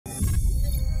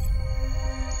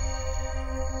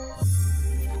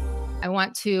I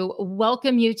want to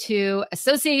welcome you to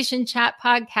Association Chat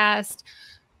Podcast.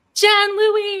 Jen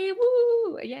Lewi,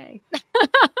 woo, yay.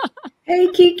 Hey,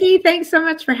 KiKi, thanks so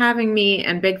much for having me.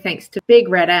 And big thanks to Big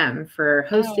Red M for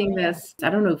hosting this. I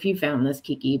don't know if you found this,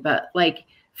 KiKi, but like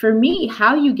for me,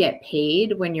 how you get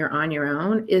paid when you're on your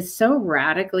own is so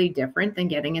radically different than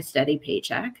getting a steady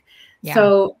paycheck. Yeah.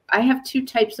 So I have two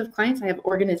types of clients. I have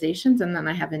organizations and then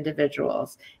I have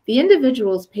individuals. The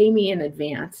individuals pay me in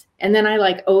advance and then I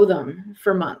like owe them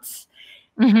for months.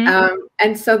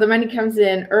 And so the money comes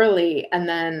in early and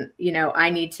then, you know, I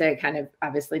need to kind of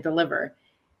obviously deliver.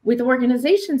 With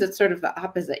organizations, it's sort of the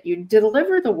opposite. You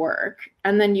deliver the work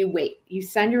and then you wait. You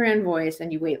send your invoice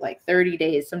and you wait like 30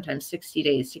 days, sometimes 60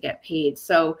 days to get paid.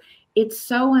 So it's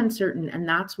so uncertain. And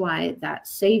that's why that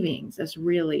savings is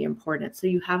really important. So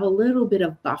you have a little bit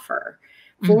of buffer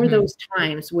for those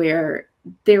times where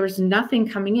there's nothing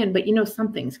coming in, but you know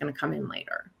something's going to come in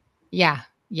later. Yeah.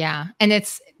 Yeah. And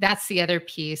that's the other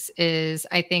piece is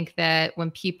I think that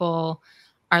when people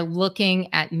are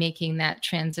looking at making that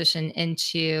transition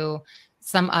into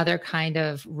some other kind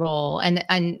of role,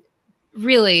 and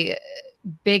really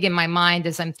big in my mind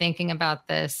as I'm thinking about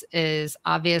this is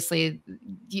obviously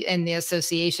in the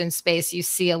association space, you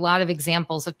see a lot of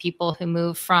examples of people who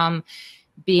move from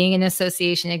being an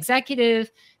association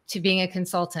executive to being a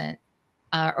consultant.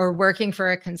 Or working for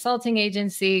a consulting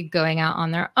agency, going out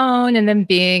on their own, and then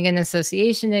being an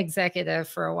association executive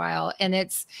for a while. And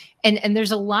and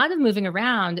there's a lot of moving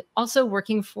around, also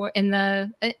working for in the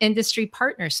industry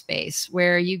partner space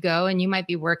where you go and you might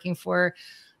be working for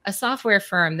a software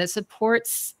firm that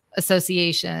supports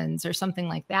associations or something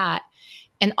like that.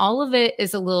 And all of it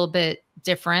is a little bit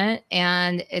different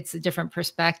and it's a different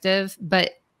perspective.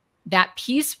 But that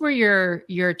piece where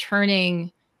you're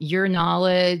turning your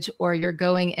knowledge or you're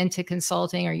going into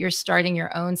consulting or you're starting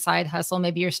your own side hustle,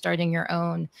 maybe you're starting your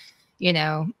own, you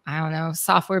know, I don't know,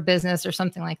 software business or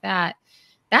something like that.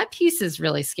 That piece is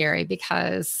really scary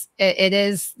because it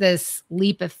is this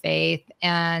leap of faith.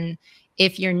 And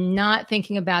if you're not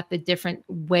thinking about the different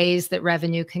ways that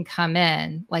revenue can come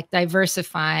in, like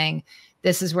diversifying,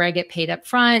 this is where I get paid up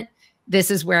front. This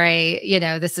is where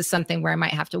this is something where I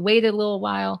might have to wait a little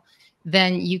while.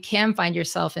 Then you can find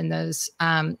yourself in those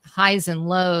highs and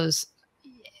lows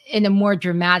in a more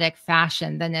dramatic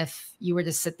fashion than if you were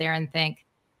to sit there and think,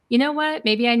 you know what,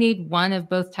 maybe I need one of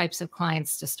both types of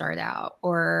clients to start out.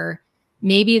 Or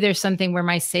maybe there's something where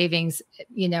my savings,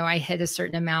 you know, I hit a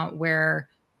certain amount where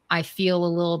I feel a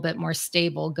little bit more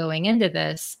stable going into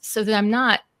this so that I'm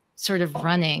not sort of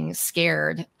running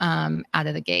scared out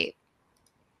of the gate.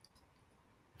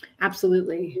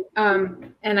 Absolutely.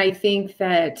 And I think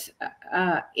that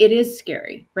it is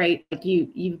scary, right? Like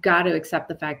you've got to accept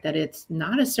the fact that it's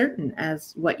not as certain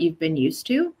as what you've been used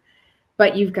to,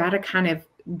 but you've got to kind of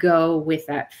go with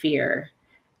that fear.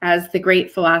 As the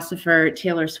great philosopher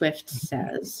Taylor Swift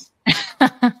says,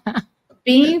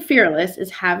 being fearless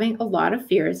is having a lot of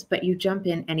fears, but you jump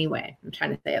in anyway. I'm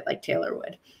trying to say it like Taylor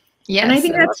would. Yes, and I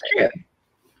think that's true.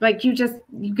 Like you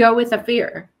go with the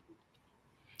fear.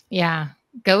 Yeah.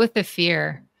 Go with the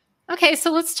fear. Okay,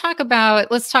 so let's talk about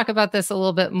this a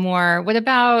little bit more. What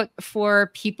about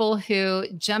for people who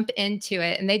jump into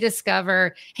it and they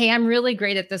discover, hey, I'm really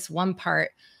great at this one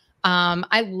part.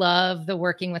 I love the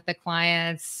working with the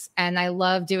clients and I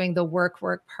love doing the work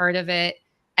part of it.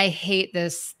 I hate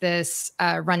this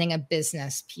running a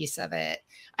business piece of it.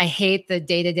 I hate the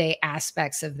day-to-day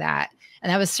aspects of that.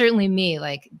 And that was certainly me,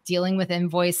 like dealing with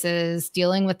invoices,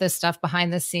 dealing with this stuff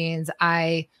behind the scenes.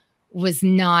 I was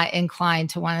not inclined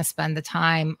to want to spend the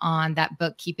time on that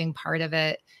bookkeeping part of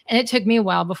it. And it took me a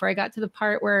while before I got to the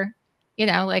part where, you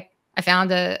know, like I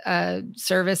found a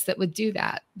service that would do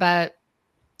that. But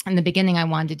in the beginning, I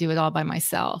wanted to do it all by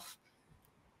myself.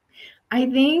 I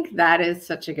think that is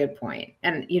such a good point.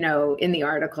 And, you know, in the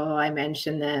article, I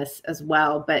mentioned this as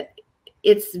well, but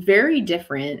it's very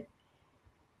different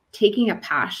taking a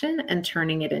passion and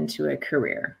turning it into a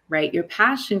career, right? Your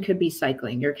passion could be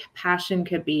cycling. Your passion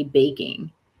could be baking.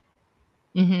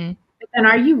 But then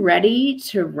are you ready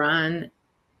to run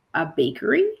a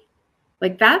bakery?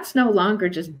 Like that's no longer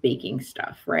just baking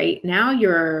stuff, right? Now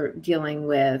you're dealing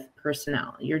with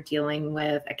personnel. You're dealing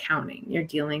with accounting. You're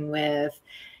dealing with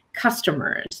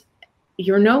customers.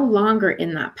 You're no longer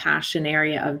in that passion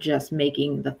area of just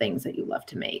making the things that you love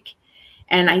to make.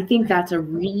 And I think that's a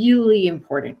really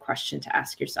important question to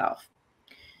ask yourself.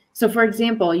 So for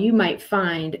example, you might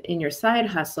find in your side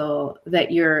hustle that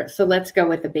so let's go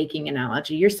with the baking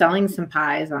analogy. You're selling some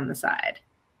pies on the side.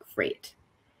 Great.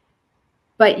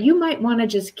 But you might want to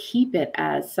just keep it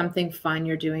as something fun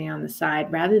you're doing on the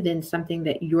side rather than something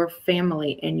that your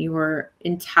family and your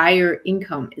entire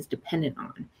income is dependent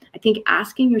on. I think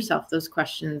asking yourself those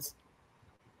questions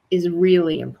is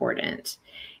really important.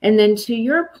 And then to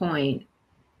your point,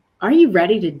 are you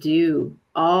ready to do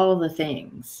all the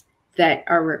things that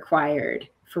are required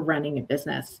for running a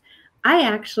business? I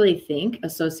actually think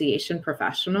association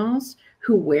professionals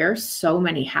who wear so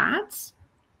many hats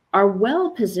are well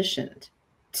positioned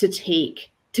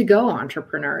to go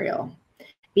entrepreneurial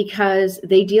because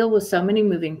they deal with so many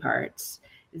moving parts.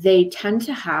 They tend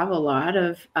to have a lot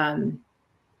of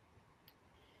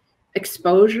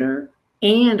exposure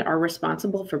and are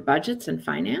responsible for budgets and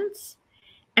finance.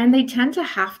 And they tend to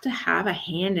have a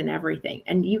hand in everything.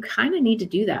 And you kind of need to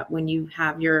do that when you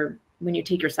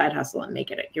take your side hustle and make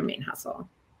it your main hustle.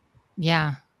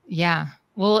 Yeah. Yeah.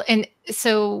 Well, and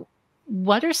so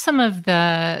what are some of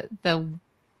the,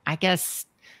 I guess,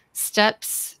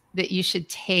 steps that you should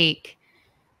take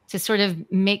to sort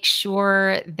of make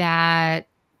sure that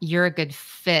you're a good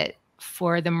fit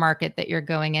for the market that you're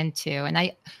going into?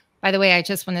 And by the way, I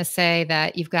just want to say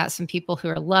that you've got some people who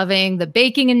are loving the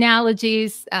baking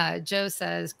analogies. Joe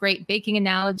says, great baking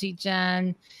analogy,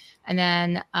 Jen. And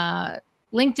then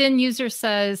LinkedIn user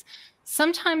says,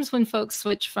 sometimes when folks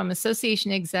switch from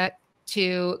association exec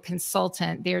to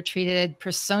consultant, they are treated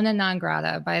persona non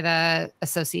grata by the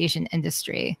association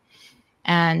industry.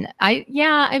 And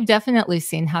I've definitely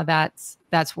seen how that's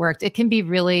worked. It can be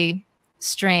really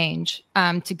strange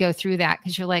to go through that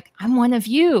because you're like, I'm one of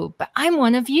you, but I'm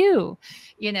one of you,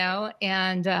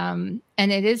 and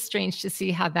it is strange to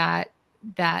see how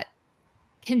that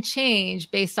can change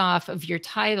based off of your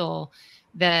title,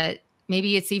 that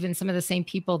maybe it's even some of the same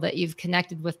people that you've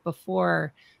connected with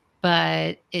before,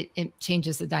 but it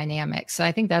changes the dynamic. So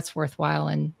I think that's worthwhile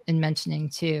in mentioning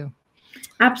too.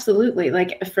 Absolutely.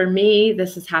 Like for me,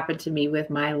 this has happened to me with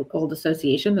my old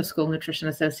association, the School Nutrition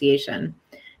Association.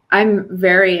 I'm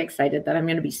very excited that I'm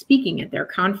going to be speaking at their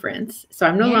conference. So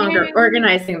I'm no longer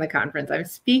organizing the conference. I'm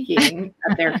speaking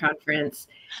at their conference.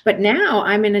 But now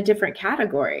I'm in a different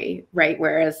category, right?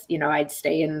 Whereas, I'd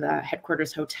stay in the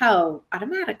headquarters hotel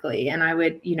automatically, and I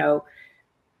would,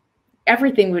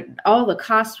 all the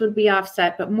costs would be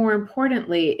offset. But more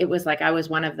importantly, it was like I was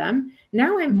one of them.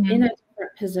 Now I'm in a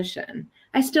different position.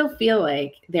 I still feel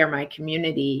like they're my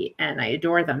community and I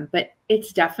adore them, but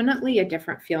it's definitely a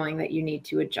different feeling that you need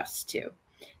to adjust to.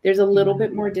 There's a little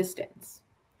bit more distance,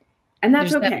 and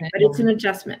that's okay, but it's an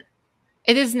adjustment.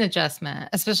 It is an adjustment,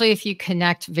 especially if you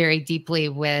connect very deeply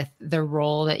with the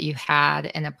role that you had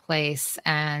in a place,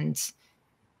 and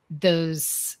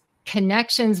those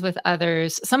connections with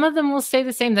others. Some of them will stay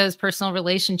the same, those personal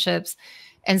relationships.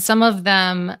 And some of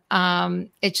them,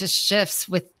 it just shifts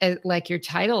with like your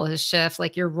title has shifted,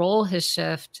 like your role has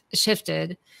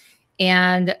shifted,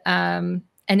 and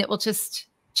it will just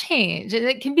change. And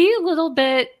it can be a little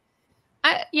bit,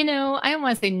 I don't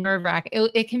want to say nerve wracking.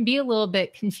 It can be a little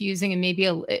bit confusing and maybe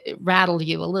it rattle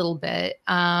you a little bit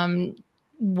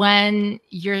when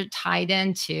you're tied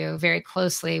into very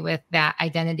closely with that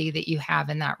identity that you have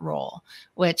in that role,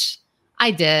 which I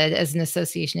did as an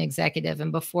association executive.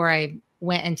 And before I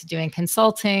went into doing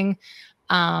consulting,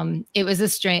 it was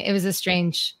a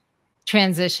strange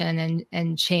transition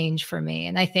and change for me.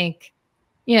 And I think,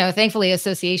 thankfully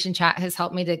association chat has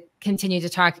helped me to continue to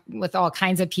talk with all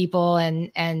kinds of people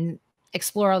and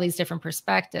explore all these different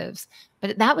perspectives.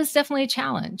 But that was definitely a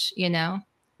challenge.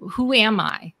 Who am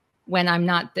I when I'm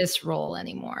not this role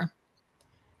anymore?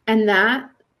 And that,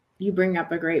 you bring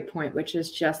up a great point, which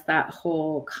is just that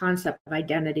whole concept of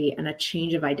identity and a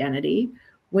change of identity.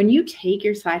 When you take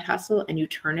your side hustle and you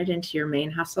turn it into your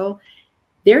main hustle,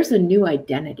 there's a new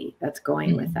identity that's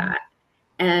going with that.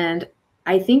 And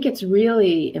I think it's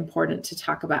really important to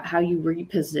talk about how you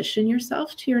reposition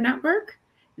yourself to your network.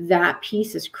 That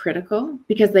piece is critical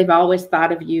because they've always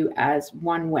thought of you as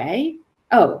one way.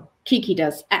 Oh, KiKi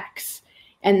does X.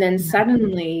 And then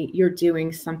suddenly you're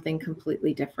doing something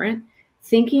completely different.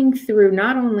 Thinking through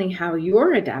not only how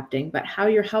you're adapting, but how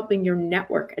you're helping your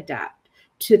network adapt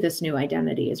to this new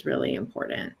identity is really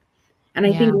important. And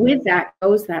I think with that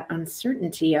goes that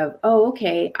uncertainty of, oh,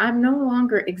 okay, I'm no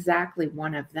longer exactly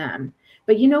one of them.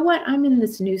 But you know what? I'm in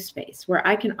this new space where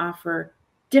I can offer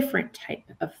different type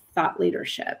of thought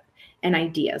leadership and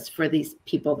ideas for these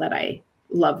people that I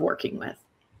love working with.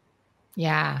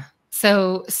 Yeah.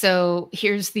 So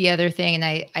here's the other thing.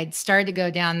 And I'd started to go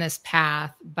down this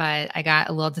path, but I got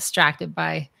a little distracted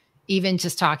by even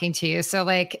just talking to you. So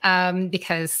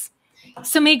because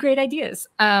So many great ideas.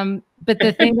 But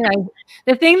the thing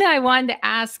that I wanted to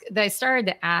ask, that I started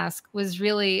to ask, was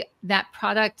really that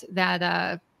product,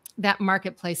 that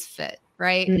marketplace fit,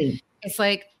 right? Mm. It's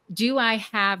like, do I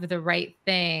have the right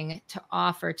thing to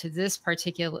offer to this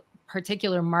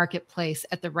particular marketplace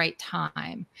at the right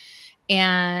time?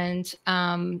 And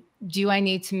do I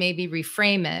need to maybe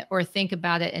reframe it or think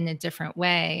about it in a different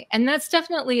way? And that's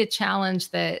definitely a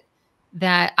challenge that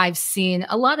I've seen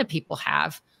a lot of people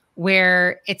have,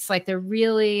 where it's like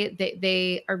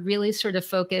they are really sort of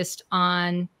focused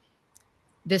on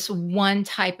this one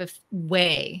type of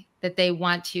way that they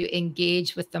want to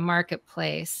engage with the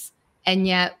marketplace, and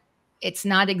yet it's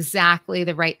not exactly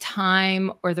the right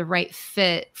time or the right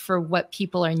fit for what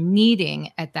people are needing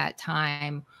at that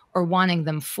time or wanting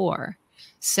them for.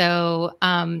 So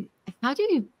how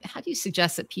do you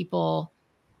suggest that people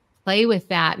play with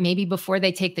that maybe before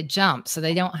they take the jump, so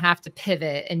they don't have to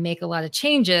pivot and make a lot of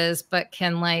changes, but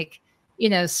can, like,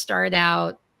 start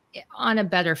out on a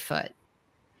better foot?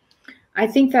 I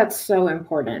think that's so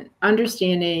important.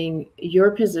 Understanding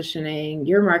your positioning,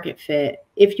 your market fit,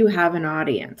 if you have an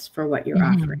audience for what you're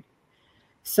offering.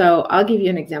 So I'll give you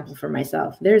an example for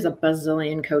myself. There's a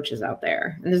bazillion coaches out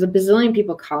there, and there's a bazillion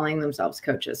people calling themselves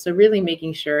coaches. So really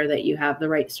making sure that you have the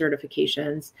right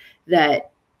certifications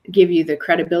that give you the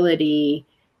credibility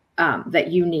that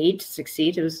you need to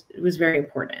succeed. It was very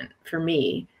important for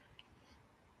me.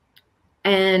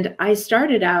 And I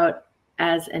started out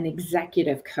as an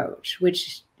executive coach,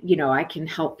 which, I can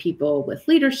help people with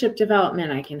leadership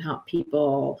development. I can help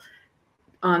people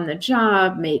on the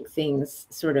job make things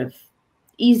sort of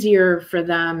easier for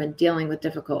them and dealing with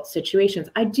difficult situations.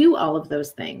 I do all of those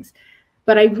things.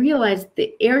 But I realized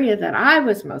the area that I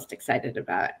was most excited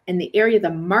about and the area the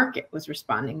market was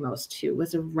responding most to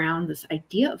was around this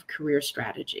idea of career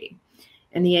strategy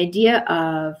and the idea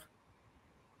of,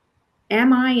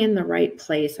 am I in the right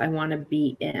place I want to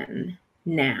be in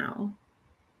now?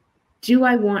 Do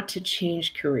I want to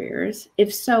change careers?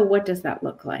 If so, what does that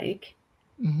look like?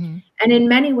 Mm-hmm. And in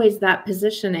many ways, that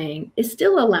positioning is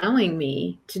still allowing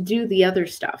me to do the other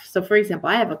stuff. So for example,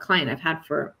 I have a client I've had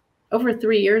for over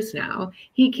 3 years now.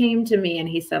 He came to me and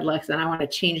he said, listen, I want to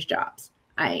change jobs.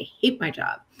 I hate my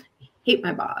job. I hate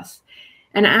my boss.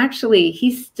 And actually,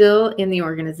 he's still in the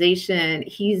organization.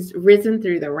 He's risen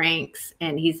through the ranks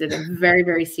and he's at a very,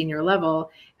 very senior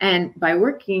level. And by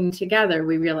working together,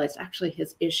 we realized actually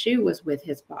his issue was with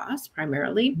his boss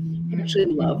primarily. He actually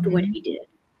loved what he did.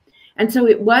 And so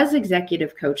it was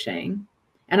executive coaching,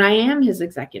 and I am his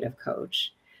executive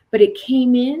coach, but it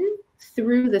came in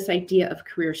through this idea of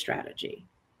career strategy.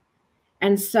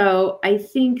 And so I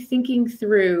think thinking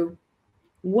through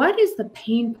what is the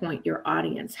pain point your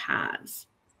audience has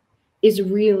is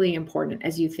really important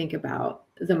as you think about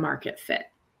the market fit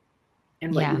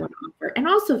and what you want to offer. And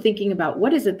also thinking about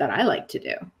what is it that I like to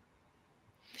do.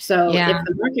 So if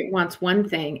the market wants one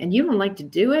thing and you don't like to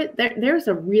do it, there's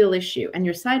a real issue. And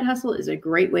your side hustle is a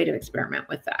great way to experiment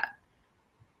with that.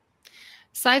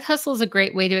 Side hustle is a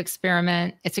great way to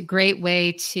experiment. It's a great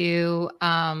way to,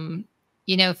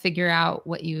 figure out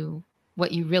what you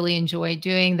really enjoy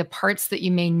doing, the parts that you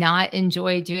may not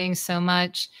enjoy doing so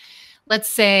much. Let's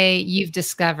say you've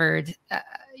discovered,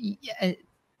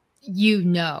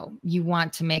 you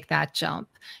want to make that jump.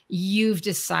 You've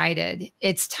decided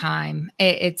it's time.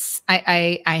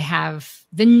 I have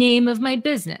the name of my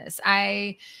business.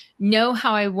 I know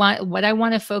what I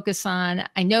want to focus on.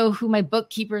 I know who my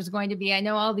bookkeeper is going to be. I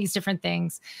know all these different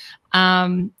things.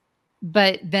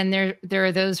 But then there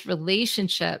are those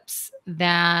relationships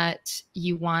that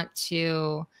you want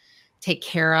to take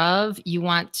care of. You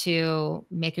want to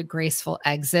make a graceful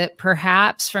exit,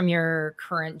 perhaps, from your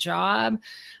current job.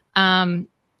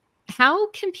 How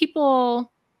can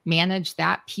people manage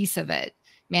that piece of it?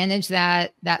 Manage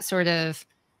that sort of,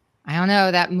 I don't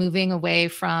know, that moving away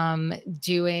from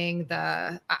doing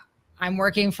I'm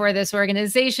working for this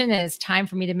organization and it's time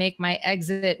for me to make my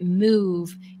exit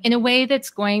move in a way that's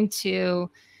going to,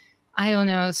 I don't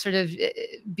know, sort of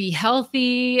be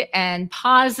healthy and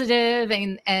positive,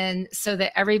 and so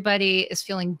that everybody is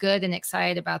feeling good and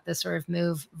excited about this sort of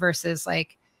move versus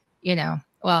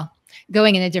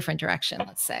going in a different direction,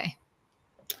 let's say.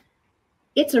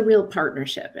 It's a real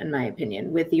partnership, in my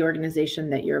opinion, with the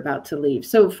organization that you're about to leave.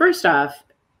 So first off,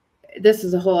 this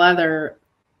is a whole other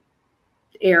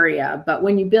area, but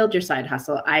when you build your side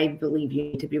hustle, I believe you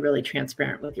need to be really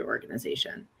transparent with your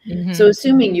organization. Mm-hmm. So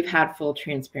assuming you've had full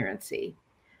transparency,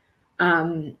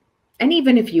 and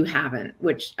even if you haven't,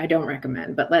 which I don't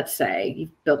recommend, but let's say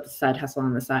you've built the side hustle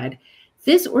on the side,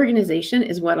 this organization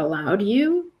is what allowed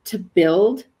you to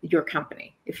build your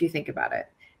company, if you think about it.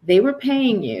 They were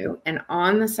paying you, and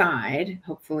on the side,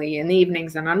 hopefully in the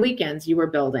evenings and on weekends, you were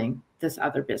building this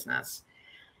other business.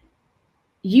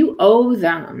 You owe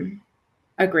them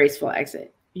a graceful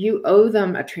exit. You owe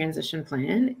them a transition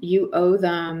plan. You owe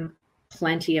them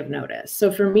plenty of notice.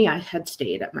 So for me, I had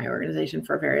stayed at my organization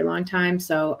for a very long time.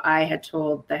 So I had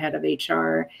told the head of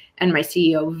HR and my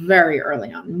CEO very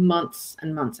early on, months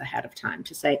and months ahead of time,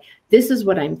 to say, this is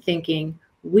what I'm thinking.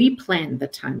 We planned the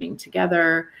timing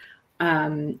together.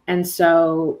 And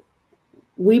so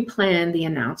we planned the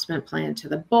announcement plan to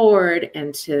the board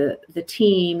and to the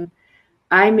team.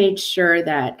 I made sure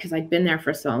that, because I'd been there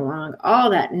for so long, all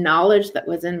that knowledge that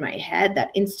was in my head,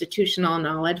 that institutional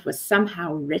knowledge, was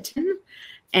somehow written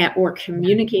or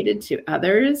communicated to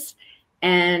others.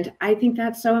 And I think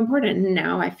that's so important. And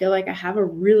now I feel like I have a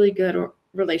really good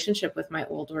relationship with my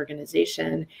old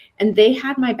organization, and they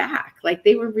had my back. Like,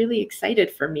 they were really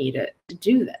excited for me to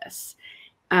do this.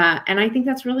 And I think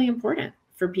that's really important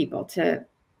for people to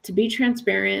be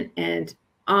transparent and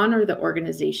honor the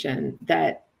organization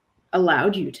that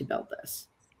allowed you to build this.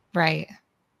 Right.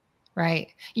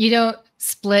 Right. You don't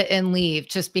split and leave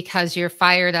just because you're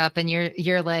fired up and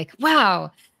you're like,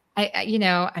 wow,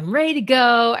 I'm ready to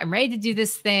go. I'm ready to do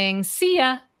this thing. See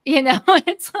ya.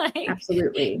 It's like,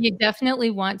 absolutely. You definitely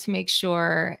want to make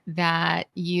sure that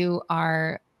you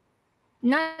are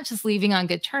not just leaving on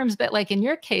good terms, but like in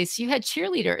your case, you had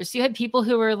cheerleaders, you had people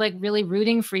who were like really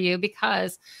rooting for you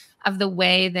because of the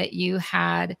way that you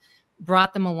had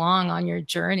brought them along on your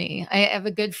journey. I have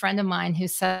a good friend of mine who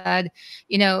said,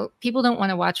 people don't want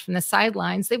to watch from the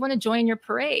sidelines. They want to join your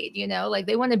parade, like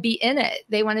they want to be in it.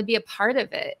 They want to be a part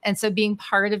of it. And so being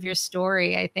part of your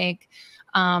story, I think,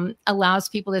 allows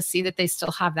people to see that they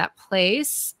still have that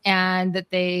place and that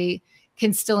they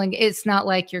can still, it's not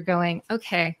like you're going,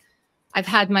 okay, I've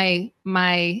had my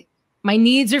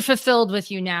needs are fulfilled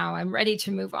with you now. I'm ready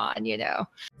to move on,